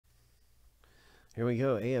Here we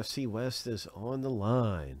go. AFC West is on the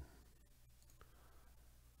line.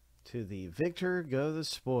 To the victor go the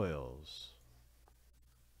spoils.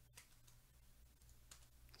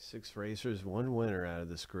 6 racers, 1 winner out of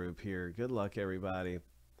this group here. Good luck, everybody.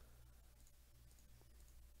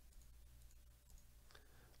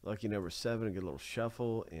 Lucky number 7, a good little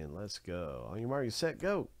shuffle, and let's go. On your mark, get set,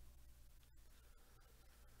 go.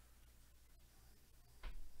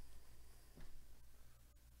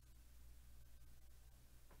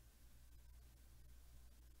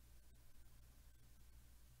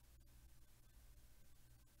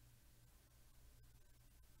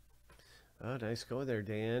 Oh, nice go there,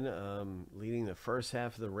 Dan. Leading the first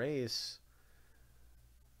half of the race.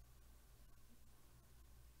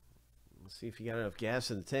 Let's see if you got enough gas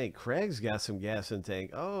in the tank. Craig's got some gas in the tank.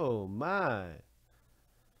 Oh, my.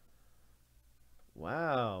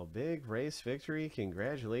 Wow, big race victory.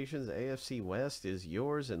 Congratulations. AFC West is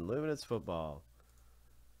yours in Luminance football.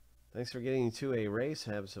 Thanks for getting into a race.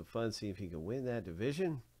 Have some fun. See if you can win that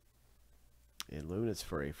division. And Luminance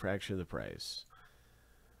for a fraction of the price.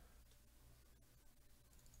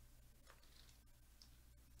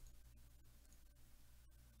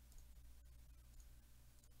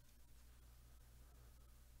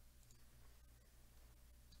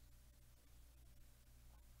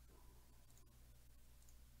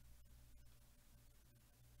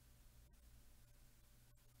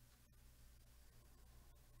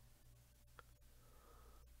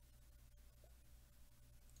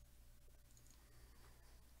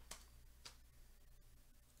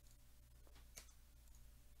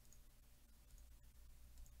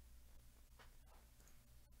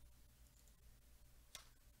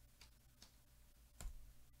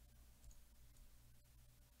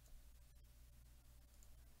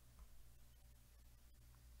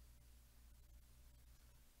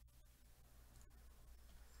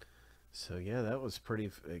 So yeah, that was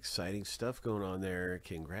pretty exciting stuff going on there.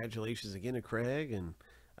 Congratulations again to Craig. And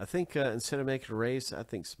I think instead of making a race, I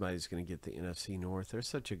think somebody's going to get the NFC North. They're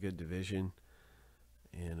such a good division,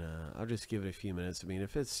 and I'll just give it a few minutes. I mean,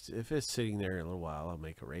 if it's sitting there in a little while, I'll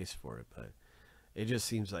make a race for it. But it just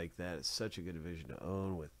seems like that is such a good division to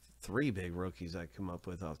own with 3 big rookies I come up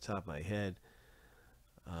with off the top of my head.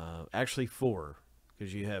 Actually 4,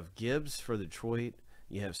 because you have Gibbs for Detroit,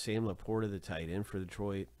 you have Sam Laporta, the tight end for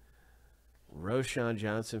Detroit, Roschon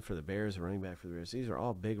Johnson for the Bears, a running back for the Bears. These are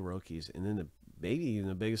all big rookies. And then maybe even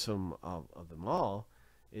the biggest of them all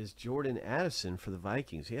is Jordan Addison for the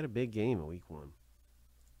Vikings. He had a big game in week 1.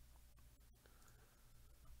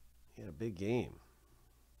 He had a big game.